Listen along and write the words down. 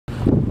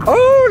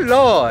Oh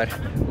Lord.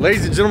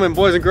 Ladies and gentlemen,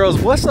 boys and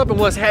girls, what's up and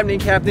what's happening,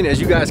 Captain?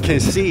 As you guys can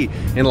see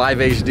in live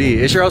HD,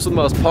 it's your host with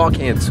the most, Paul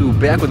Cantu,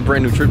 back with a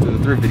brand new Trip to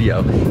the Thrift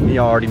video. And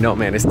y'all already know,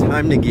 man, it's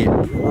time to get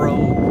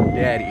pro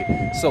daddy.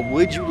 So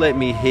would you let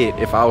me hit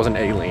if I was an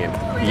alien?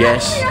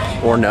 Yes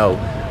or no?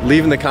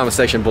 Leave in the comment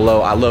section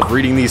below. I love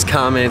reading these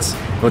comments.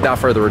 Without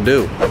further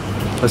ado,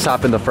 let's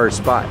hop in the first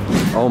spot.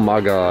 Oh my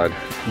God.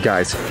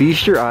 Guys,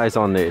 feast your eyes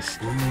on this.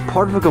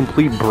 Part of a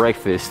complete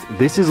breakfast.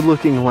 This is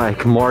looking like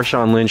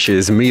Marshawn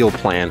Lynch's meal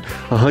plan.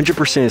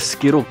 100%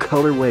 Skittle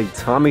colorway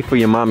Tommy for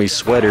your mommy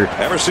sweater.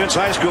 Ever since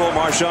high school,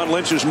 Marshawn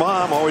Lynch's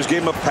mom always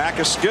gave him a pack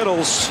of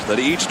Skittles that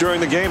he eats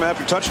during the game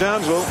after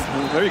touchdowns. Well,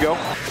 there you go.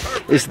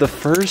 It's the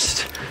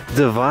first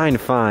divine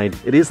find.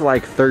 It is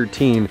like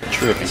 13,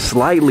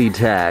 slightly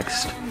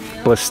taxed,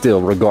 but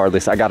still,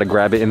 regardless, I gotta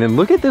grab it. And then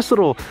look at this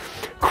little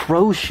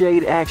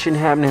crocheted action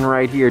happening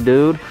right here,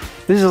 dude.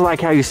 This is like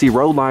how you see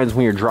road lines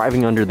when you're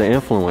driving under the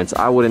influence.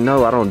 I wouldn't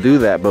know, I don't do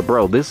that, but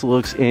bro, this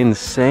looks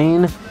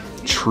insane.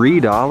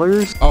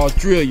 $3? All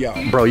three of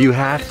y'all. Bro, you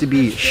have to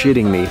be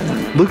shitting me.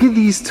 Look at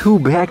these two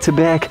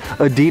back-to-back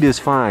Adidas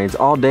finds.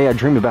 All day I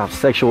dream about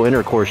sexual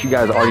intercourse. You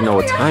guys already know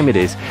what time it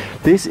is.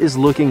 This is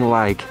looking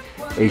like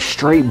a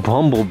straight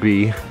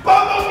bumblebee.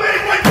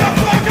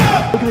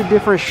 Look at the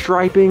different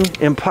striping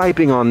and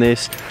piping on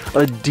this.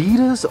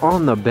 Adidas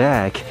on the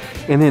back.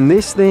 And then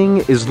this thing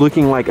is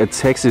looking like a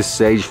Texas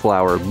sage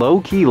flower.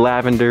 Low-key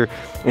lavender.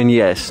 And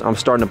yes, I'm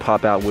starting to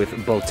pop out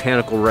with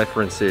botanical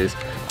references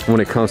when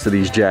it comes to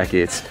these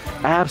jackets.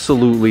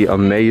 Absolutely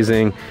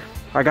amazing.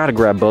 I gotta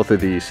grab both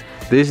of these.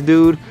 This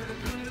dude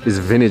is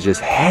vintage as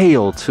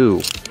hell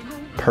too.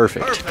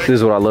 Perfect. This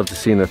is what I love to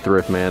see in the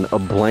thrift, man. A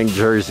blank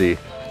jersey.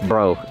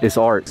 Bro, it's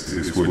art. This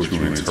is what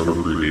you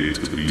interpret it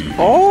to be.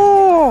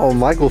 Oh,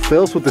 Michael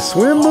Phelps with the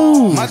swim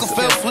moves. Michael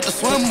Phelps with the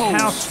swim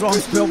moves. How strong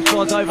film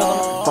flies over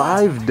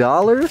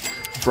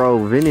 $5?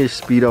 Bro, vintage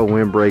Speedo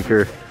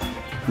windbreaker.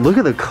 Look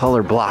at the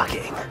color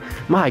blocking.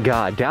 My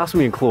God, douse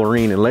me in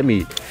chlorine and let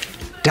me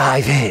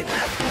dive in.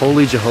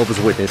 Holy Jehovah's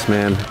Witness,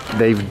 man.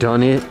 They've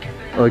done it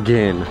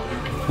again.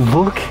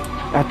 Look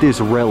at this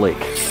relic.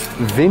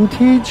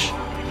 Vintage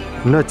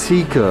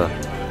Natica.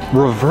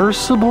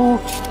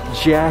 Reversible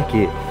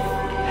jacket.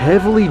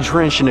 Heavily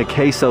drenched in a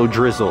queso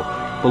drizzle.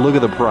 But look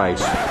at the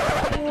price.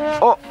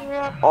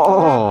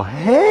 Oh,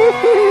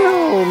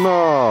 hell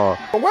no.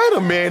 Wait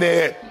a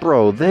minute.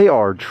 Bro, they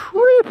are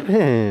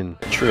tripping.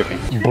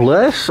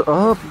 Bless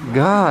up,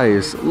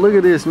 guys. Look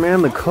at this,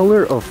 man. The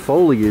color of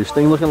foliage.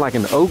 Thing looking like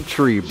an oak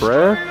tree,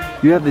 bruh.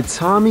 You have the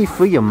Tommy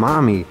for your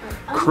mommy.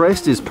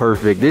 Crest is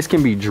perfect. This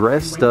can be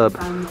dressed up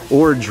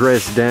or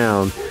dressed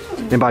down.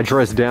 And by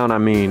dressed down, I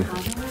mean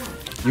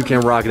you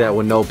can rock that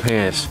with no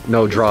pants,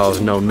 no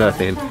drawers, no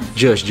nothing.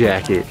 Just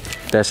jacket.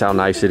 That's how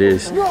nice it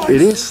is. It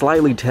is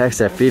slightly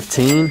taxed at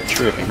 15,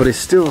 but it's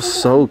still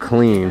so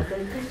clean.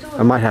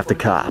 I might have to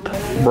cop.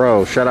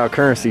 Bro, shout out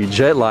Currency,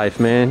 Jet Life,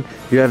 man.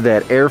 You have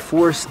that Air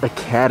Force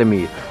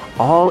Academy,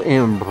 all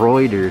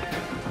embroidered.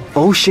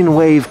 Ocean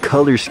Wave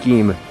color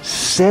scheme,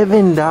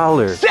 $7.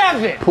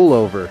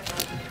 Pullover.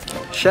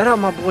 Shout out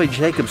my boy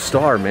Jacob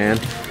Starr, man.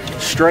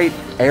 Straight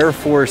Air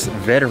Force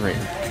veteran.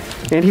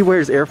 And he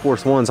wears Air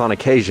Force Ones on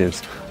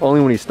occasions.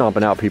 Only when he's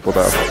stomping out people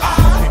though.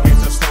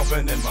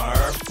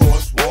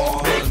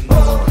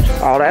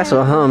 Oh, that's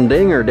a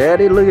humdinger,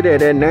 daddy. Look at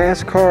that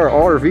NASCAR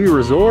RV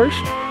resort.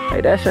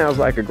 Hey, that sounds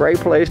like a great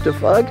place to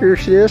fuck your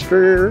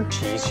sister.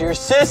 She's your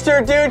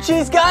sister, dude.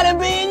 She's gotta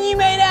be, and you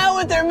made out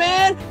with her,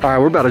 man. All right,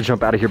 we're about to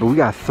jump out of here, but we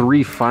got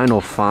 3 final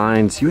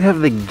finds. You have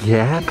the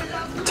Gap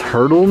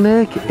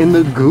turtleneck in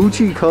the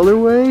Gucci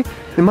colorway.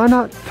 Am I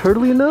not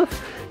turtly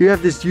enough? You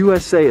have this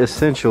USA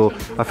Essential.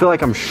 I feel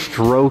like I'm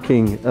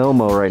stroking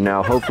Elmo right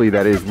now. Hopefully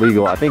that is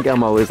legal. I think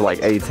Elmo is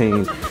like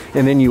 18.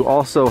 And then you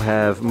also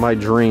have my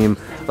dream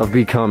of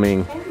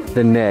becoming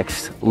the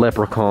next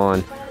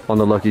leprechaun on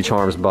the Lucky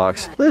Charms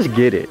box. Let's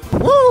get it.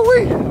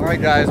 Woo-wee! All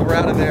right, guys, we're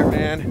out of there,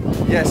 man.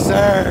 Yes,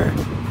 sir.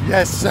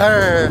 Yes,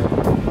 sir.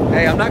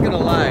 Hey, I'm not gonna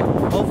lie.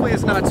 Hopefully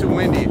it's not too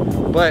windy.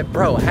 But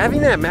bro,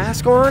 having that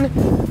mask on,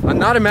 I'm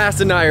not a mask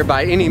denier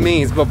by any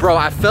means, but bro,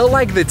 I felt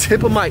like the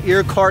tip of my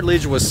ear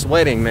cartilage was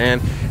sweating,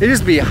 man. It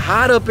just be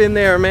hot up in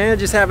there, man,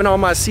 just having all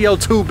my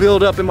CO2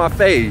 build up in my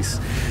face.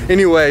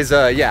 Anyways,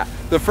 yeah,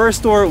 the first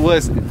store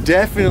was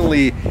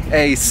definitely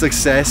a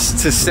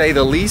success, to say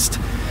the least.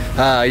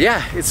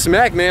 Yeah, it's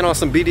smack, man, on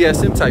some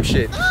BDSM type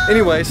shit.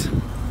 Anyways,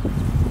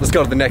 let's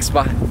go to the next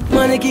spot.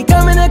 Money keep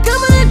coming and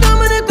coming and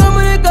coming and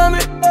coming and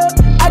coming.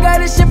 I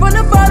got a ship on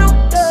the bottle.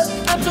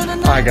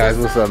 Alright guys,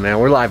 what's up, man?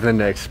 We're live in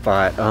the next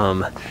spot.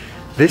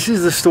 This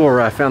is the store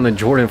where I found the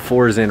Jordan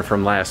 4s in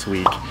from last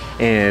week,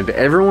 and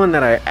everyone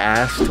that I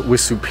asked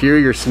with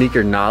superior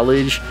sneaker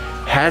knowledge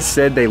has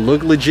said they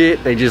look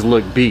legit, they just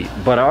look beat.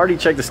 But I already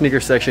checked the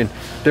sneaker section.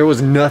 There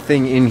was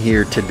nothing in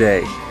here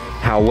today.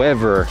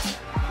 However,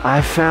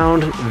 I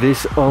found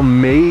this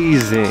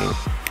amazing,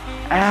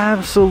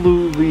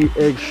 absolutely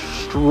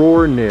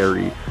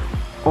extraordinary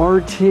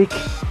Arctic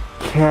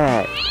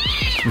Cat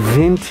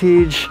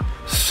vintage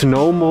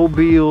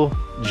snowmobile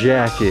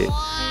jacket.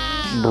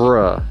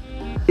 Bruh,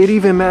 It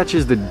even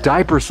matches the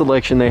diaper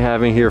selection they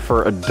have in here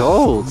for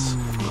adults.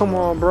 Come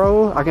on,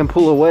 bro. I can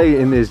pull away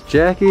in this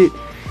jacket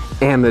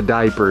and the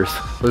diapers.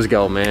 Let's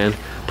go, man.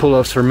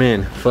 Pull-ups for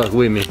men. Fuck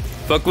with me.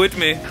 Fuck with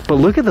me. But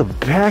look at the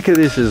back of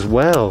this as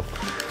well.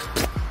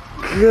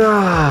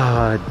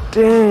 God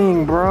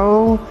dang,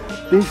 bro.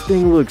 This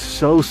thing looks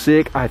so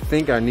sick. I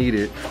think I need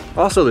it.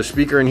 Also, the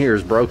speaker in here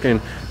is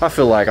broken. I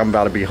feel like I'm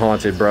about to be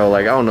haunted, bro.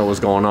 Like, I don't know what's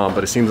going on,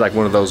 but it seems like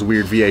one of those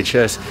weird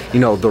VHS, you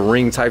know, The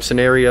Ring type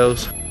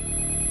scenarios.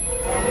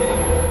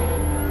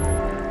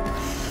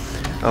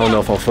 I don't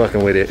know if I'm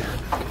fucking with it.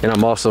 And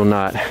I'm also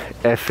not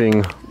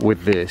effing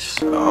with this.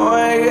 Oh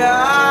my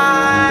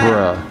God.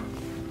 Bruh.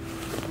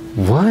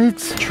 What?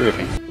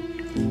 Tripping.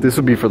 This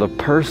would be for the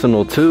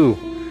personal too.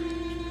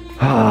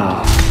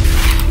 Ah.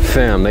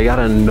 Fam, they got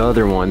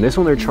another one. This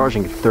one they're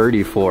charging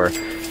 30 for.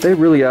 They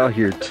really out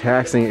here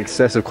taxing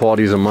excessive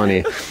quantities of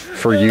money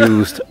for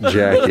used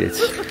jackets.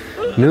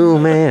 New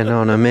man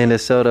on the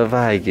Minnesota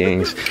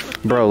Vikings.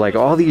 Bro, like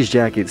all these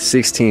jackets,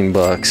 16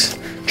 bucks.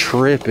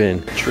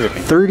 Tripping.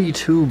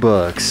 32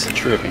 bucks.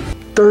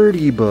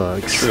 30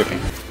 bucks.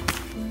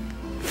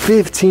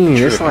 15.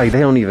 It's like they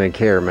don't even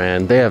care,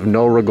 man. They have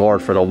no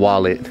regard for the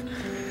wallet.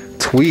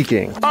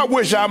 Tweaking. I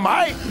wish I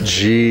might.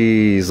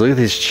 Jeez, look at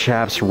this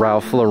Chaps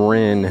Ralph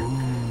Lauren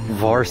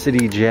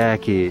varsity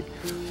jacket.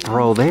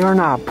 Bro, they are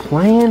not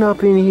playing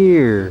up in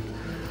here.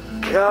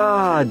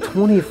 God,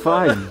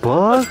 25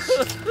 bucks?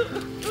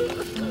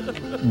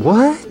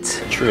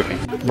 What? Tripping.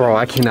 Bro,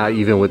 I cannot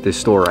even with this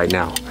store right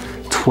now.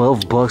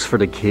 12 bucks for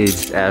the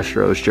kids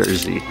Astros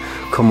jersey.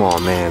 Come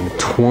on, man.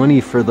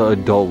 20 for the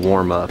adult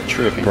warm-up.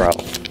 Tripping. Bro,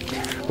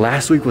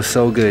 last week was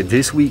so good.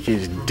 This week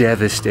is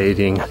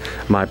devastating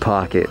my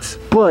pockets.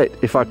 But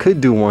if I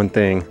could do one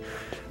thing,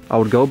 I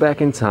would go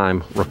back in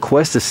time,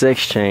 request a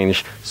sex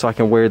change so I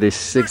can wear this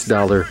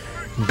 $6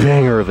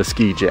 banger of a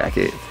ski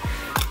jacket.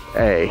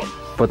 Hey,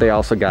 but they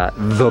also got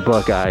the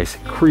Buckeyes,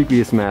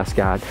 creepiest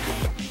mascot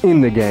in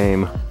the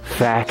game,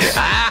 facts,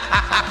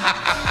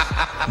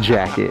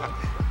 jacket.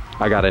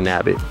 I gotta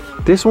nab it.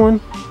 This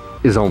one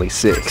is only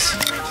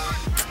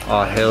 $6.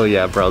 Oh, hell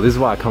yeah, bro. This is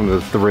why I come to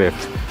the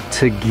Thrift,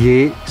 to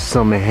get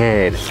some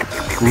head.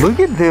 Look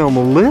at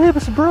them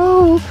lips,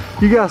 bro.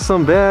 You got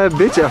some bad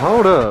bitch.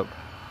 Hold up.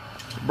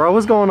 Bro,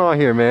 what's going on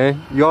here,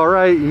 man? You all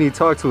right? You need to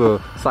talk to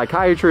a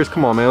psychiatrist?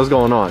 Come on, man, what's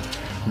going on?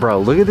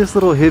 Bro, look at this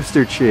little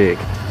hipster chick.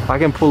 I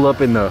can pull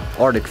up in the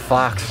Arctic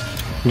Fox,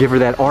 give her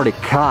that Arctic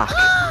cock.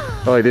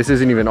 Oh, wait, this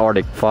isn't even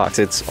Arctic Fox,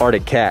 it's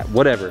Arctic Cat,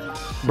 whatever.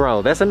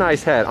 Bro, that's a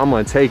nice hat, I'm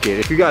gonna take it.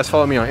 If you guys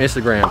follow me on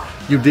Instagram,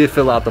 you did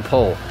fill out the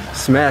poll.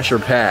 Smash or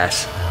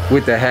pass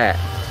with the hat.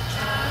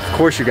 Of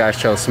course you guys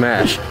chose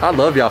smash. I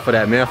love y'all for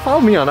that, man.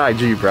 Follow me on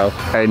IG, bro.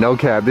 Hey, no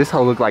cap, this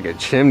hoe look like a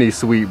chimney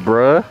sweep,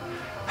 bruh.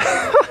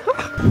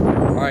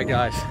 All right,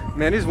 guys,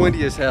 man, it's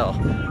windy as hell.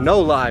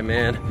 No lie,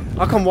 man.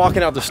 I'll come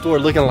walking out the store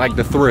looking like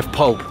the Thrift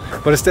Pope,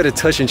 but instead of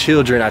touching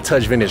children, I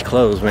touch vintage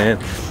clothes, man.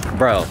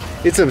 Bro,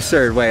 it's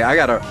absurd. Wait, I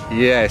gotta,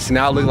 yes,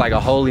 now I look like a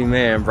holy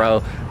man, bro.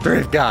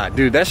 Thrift God,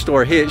 dude, that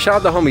store hit. Shout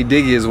out to homie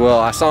Diggy as well.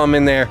 I saw him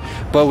in there,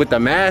 but with the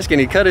mask and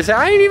he cut his hair.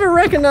 I ain't even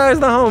recognize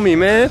the homie,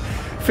 man.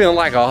 Feeling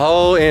like a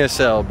whole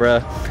incel,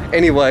 bro.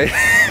 Anyway,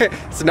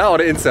 it's not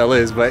what an incel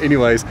is, but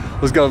anyways,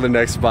 let's go to the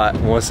next spot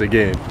once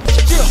again.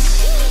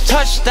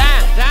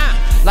 Touchdown,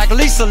 like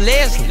Lisa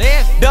Leslie,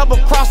 double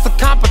cross the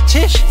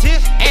competition,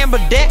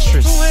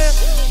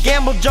 ambidextrous,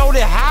 Gamble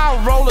Jody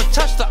High Roller,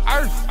 touch the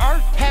earth,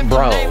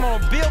 bro.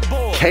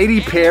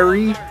 Katy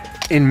Perry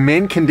in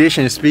mint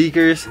condition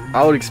speakers,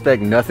 I would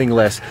expect nothing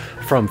less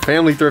from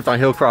Family Thrift on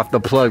Hillcroft,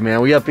 the plug,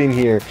 man. We up in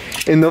here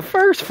in the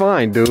first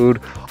find,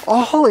 dude.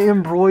 All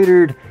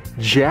embroidered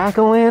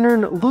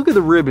jack-o'-lantern. Look at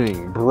the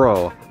ribboning,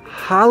 bro.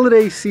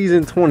 Holiday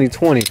season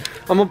 2020.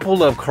 I'm gonna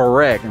pull up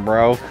correct,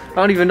 bro. I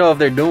don't even know if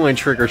they're doing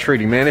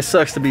trick-or-treating, man. It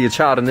sucks to be a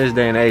child in this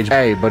day and age.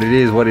 Hey, but it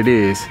is what it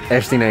is.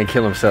 Epstein ain't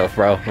kill himself,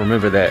 bro.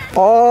 Remember that.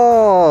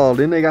 Oh,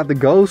 then they got the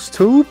ghost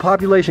too.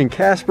 Population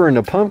Casper and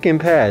the pumpkin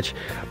patch.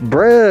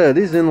 Bruh,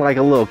 this is in like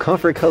a little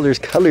Comfort Colors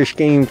color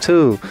scheme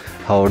too.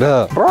 Hold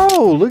up.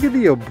 Bro, look at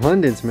the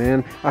abundance,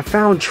 man. I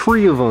found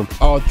 3 of them.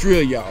 All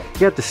 3 of y'all. You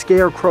got the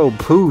Scarecrow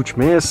Pooch,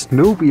 man.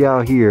 Snoopy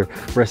out here.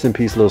 Rest in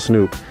peace, little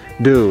Snoop.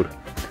 Dude,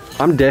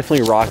 I'm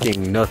definitely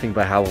rocking nothing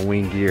but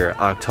Halloween gear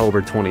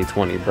October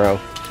 2020, bro.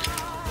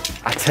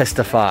 I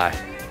testify.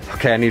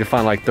 Okay, I need to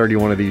find like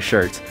 31 of these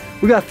shirts.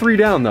 We got 3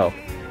 down though.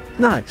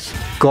 Nice.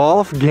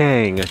 Golf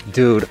gang.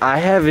 Dude, I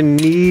have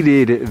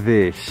needed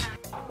this.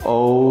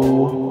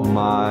 Oh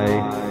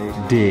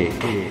my dick.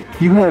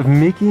 You have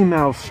Mickey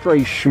Mouse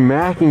straight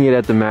smacking it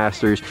at the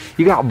Masters.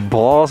 You got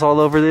balls all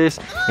over this,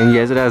 and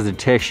yes, it has the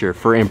texture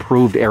for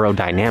improved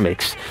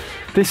aerodynamics.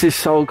 This is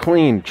so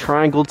clean.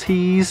 Triangle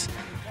tees.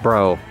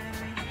 Bro,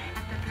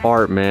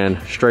 art,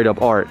 man. Straight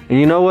up art. And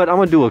you know what? I'm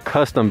gonna do a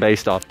custom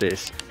based off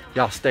this.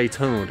 Y'all stay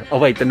tuned. Oh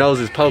wait, the nose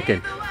is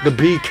poking. The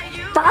beak.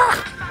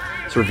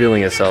 It's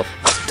revealing itself.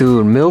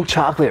 Dude, milk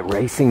chocolate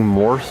racing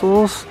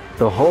morsels?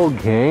 The whole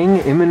gang?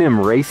 M&M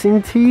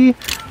Racing Tea?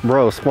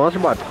 Bro,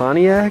 sponsored by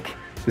Pontiac?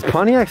 Is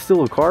Pontiac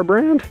still a car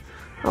brand?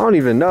 I don't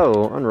even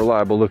know.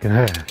 Unreliable looking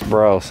ass.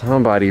 Bro,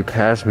 somebody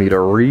passed me the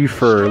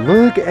reefer.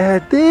 Look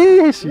at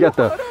this. You got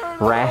the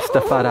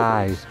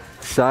Rastafari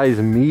size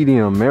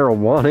medium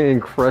marijuana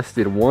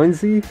encrusted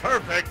onesie.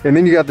 Perfect. And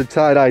then you got the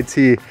tie-dye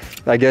tee,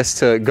 I guess,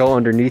 to go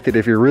underneath it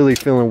if you're really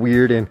feeling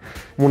weird and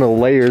want to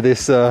layer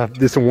this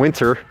this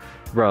winter.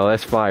 Bro,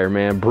 that's fire,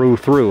 man. Brew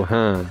through,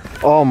 huh?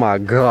 Oh my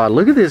God,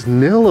 look at this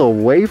Nilla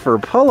wafer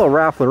Polo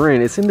Ralph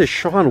Lauren. It's in the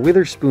Sean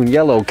Witherspoon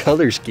yellow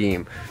color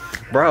scheme.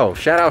 Bro,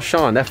 shout out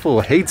Sean. That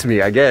fool hates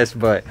me, I guess,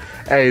 but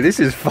hey, this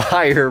is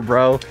fire,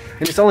 bro.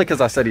 And it's only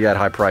because I said he had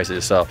high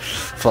prices, so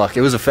fuck,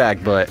 it was a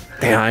fact, but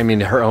damn, I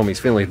mean, hurt homie's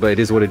feelings, but it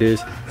is what it is.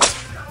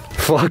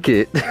 Fuck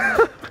it.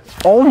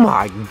 Oh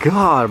my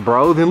God,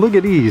 bro. Then look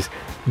at these.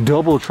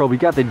 Double trouble. You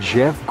got the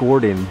Jeff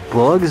Gordon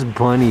Bugs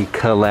Bunny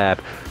collab.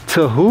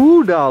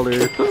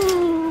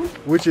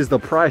 $2, which is the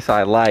price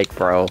I like,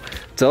 bro.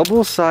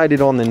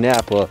 Double-sided on the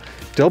Napa,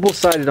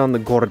 double-sided on the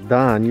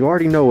Gordon. You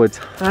already know what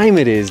time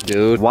it is,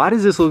 dude. Why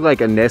does this look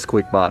like a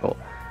Nesquik bottle?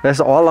 That's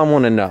all I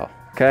want to know,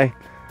 okay?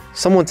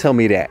 Someone tell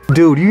me that.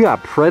 Dude, you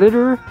got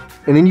Predator,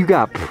 and then you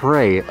got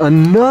Prey.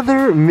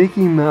 Another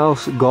Mickey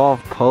Mouse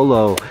golf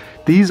polo.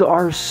 These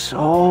are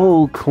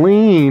so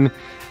clean.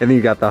 And then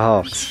you got the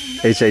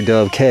Hawks.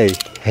 H-A-W-K,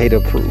 hater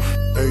proof.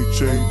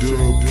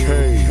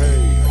 H-A-W-K,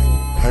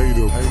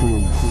 hater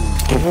proof.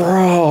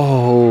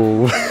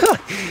 Bro.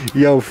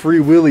 Yo, Free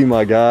Willy,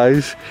 my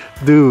guys.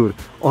 Dude,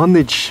 on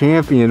the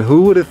Champion,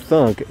 who would have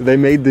thunk they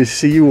made the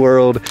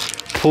SeaWorld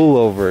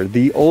pullover,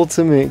 the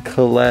ultimate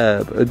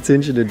collab,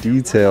 attention to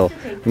detail.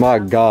 My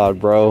God,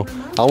 bro.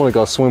 I want to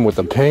go swim with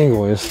the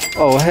penguins.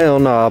 Oh, hell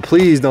nah.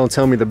 Please don't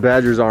tell me the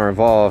Badgers are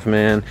involved,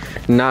 man.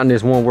 Not in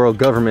this one world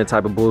government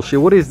type of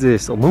bullshit. What is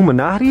this?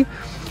 Illuminati?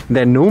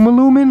 That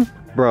Numalumin?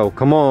 Bro,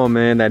 come on,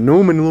 man. That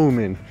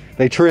Numalumin.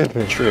 They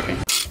tripping.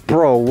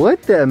 Bro,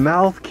 what that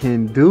mouth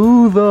can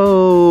do,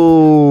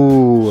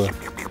 though.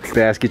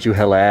 Bass get you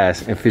hella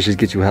ass, and fishes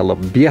get you hella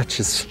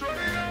bitches.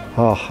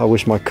 Oh, I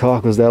wish my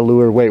cock was that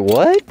lure. Wait,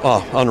 what?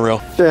 Oh,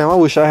 unreal. Damn, I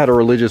wish I had a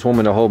religious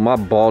woman to hold my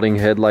balding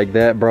head like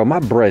that, bro. My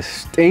breath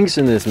stinks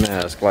in this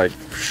mask, like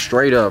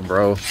straight up,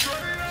 bro.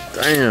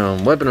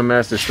 Damn, weapon of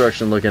mass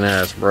destruction looking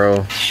ass,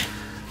 bro.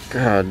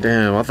 God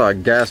damn, I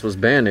thought gas was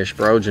banished,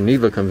 bro.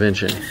 Geneva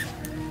Convention.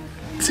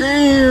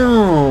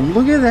 Damn,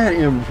 look at that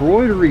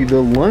embroidery.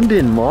 The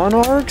London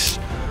Monarchs.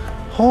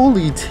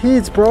 Holy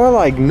tits, bro. I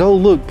like no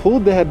look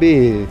pulled that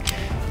big.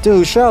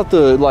 Dude, shout out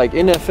to like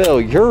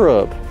NFL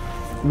Europe.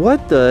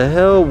 What the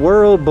hell?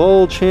 World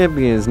Bowl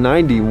Champions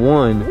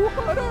 91.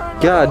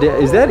 God,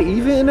 is that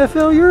even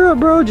NFL Europe,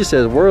 bro? It just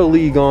says World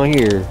League on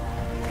here.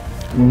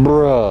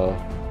 Bruh.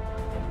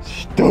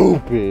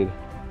 Stupid.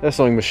 That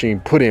sewing machine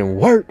put in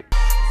work.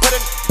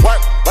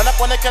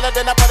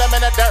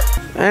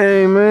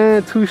 Hey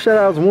man, 2 shout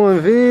outs, 1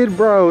 vid,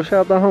 bro.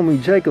 Shout out to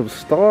homie Jacob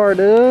Star,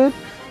 dude.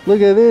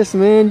 Look at this,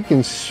 man. You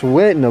can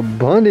sweat in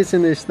abundance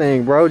in this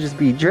thing, bro. Just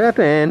be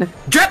dripping.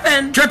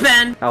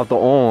 Dripping. Out the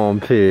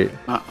armpit.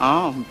 My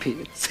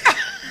armpits.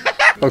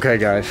 Okay,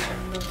 guys.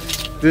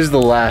 This is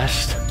the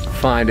last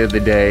find of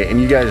the day.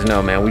 And you guys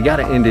know, man, we got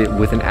to end it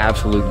with an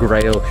absolute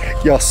grail.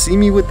 Y'all see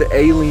me with the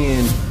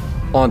alien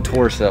on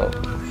torso.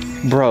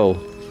 Bro,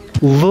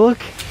 look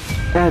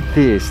at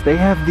this. They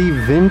have the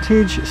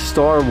vintage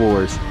Star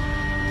Wars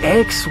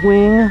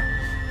X-Wing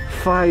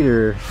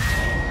fighter.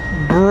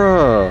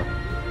 Bruh.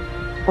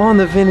 On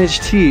the vintage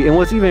tee. And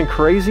what's even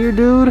crazier,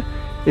 dude,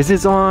 is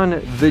it's on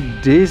the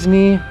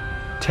Disney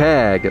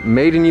tag,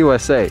 made in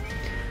USA.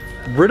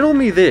 Riddle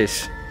me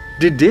this.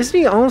 Did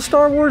Disney own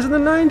Star Wars in the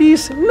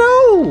 90s?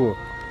 No!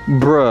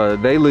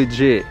 Bruh, they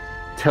legit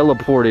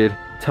teleported,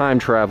 time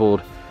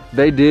traveled.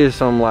 They did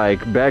some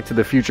like Back to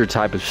the Future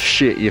type of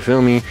shit, you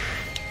feel me?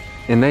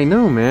 And they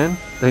knew, man.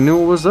 They knew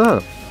what was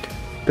up.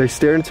 They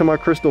stared into my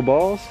crystal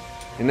balls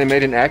and they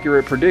made an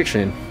accurate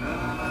prediction.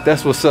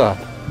 That's what's up.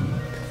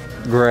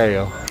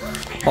 Grail.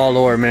 Oh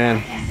Lord,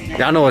 man.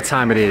 Y'all know what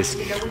time it is.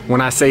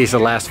 When I say it's the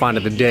last find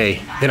of the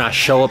day, then I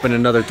show up in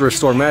another thrift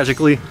store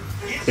magically.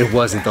 It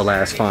wasn't the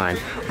last find.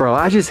 Bro,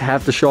 I just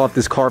have to show off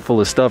this cart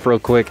full of stuff real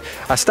quick.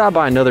 I stopped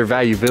by another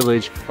Value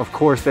Village. Of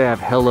course, they have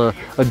hella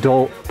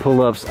adult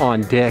pull-ups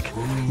on deck.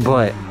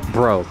 But,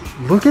 bro,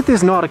 look at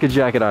this Nautica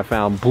jacket I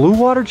found. Blue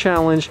Water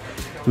Challenge,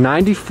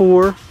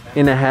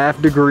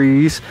 94.5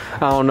 degrees.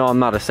 I don't know, I'm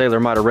not a sailor,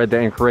 might have read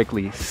that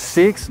incorrectly.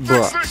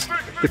 $6.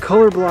 The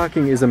color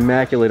blocking is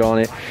immaculate on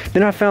it.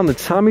 Then I found the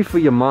Tommy for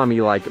Your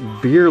Mommy, like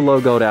beer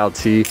logoed out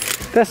tee.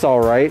 That's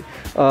all right.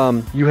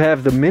 You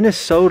have the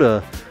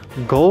Minnesota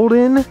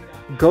Golden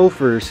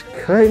Gophers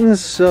cut and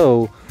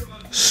sew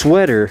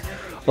sweater,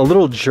 a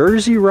little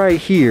jersey right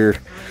here,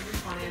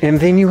 and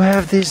then you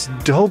have this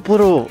dope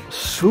little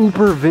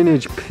super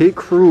vintage Pit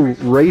Crew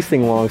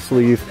racing long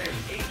sleeve.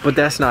 But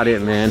that's not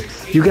it, man.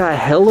 You got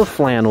hella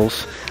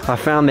flannels. I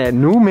found that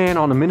new man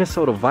on the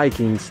Minnesota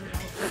Vikings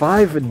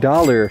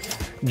 $5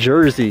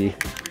 jersey,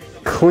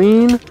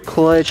 clean,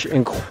 clutch,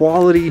 and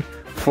quality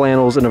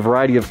flannels in a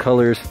variety of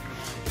colors.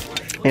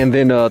 And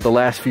then the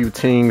last few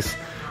things,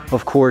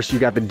 of course, you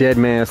got the Dead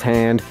Man's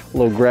Hand, a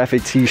little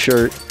graphic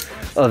t-shirt.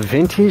 a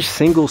vintage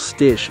single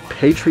stitch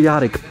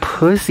patriotic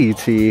pussy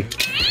tee,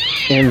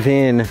 and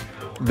then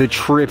the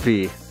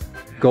trippy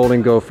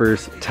Golden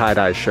Gophers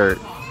tie-dye shirt.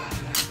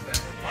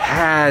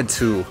 Had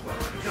to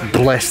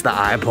bless the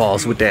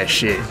eyeballs with that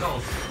shit.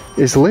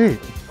 It's lit.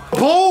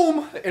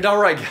 Boom! And all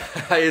right,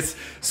 guys,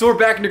 so we're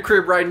back in the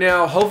crib right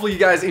now. Hopefully you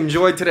guys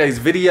enjoyed today's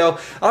video.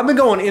 I've been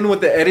going in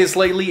with the edits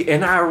lately,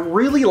 and I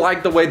really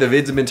like the way the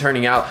vids have been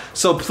turning out.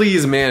 So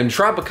please, man,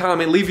 drop a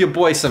comment, leave your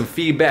boy some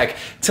feedback.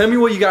 Tell me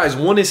what you guys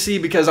want to see,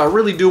 because I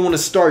really do want to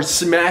start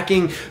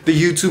smacking the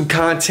YouTube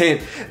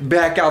content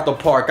back out the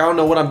park. I don't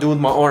know what I'm doing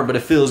with my arm, but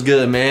it feels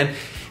good, man.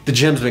 The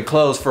gym's been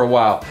closed for a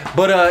while.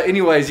 But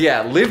anyways,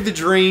 yeah, live the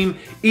dream,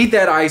 eat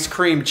that ice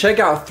cream. Check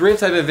out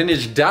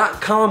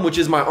thrift-vintage.com, which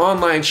is my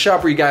online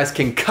shop where you guys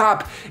can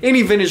cop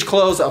any vintage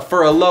clothes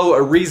for a low,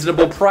 a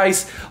reasonable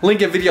price.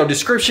 Link in video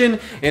description.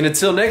 And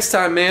until next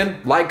time,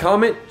 man, like,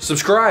 comment,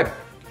 subscribe.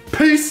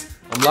 Peace.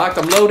 I'm locked,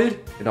 I'm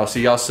loaded, and I'll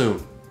see y'all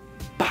soon.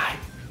 Bye.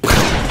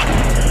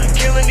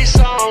 Killing these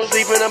songs,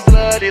 leaving them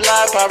bloody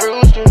like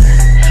Parustu.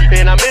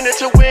 And I'm in it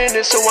to win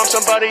it, so I'm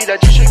somebody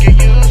that you should get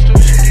used to.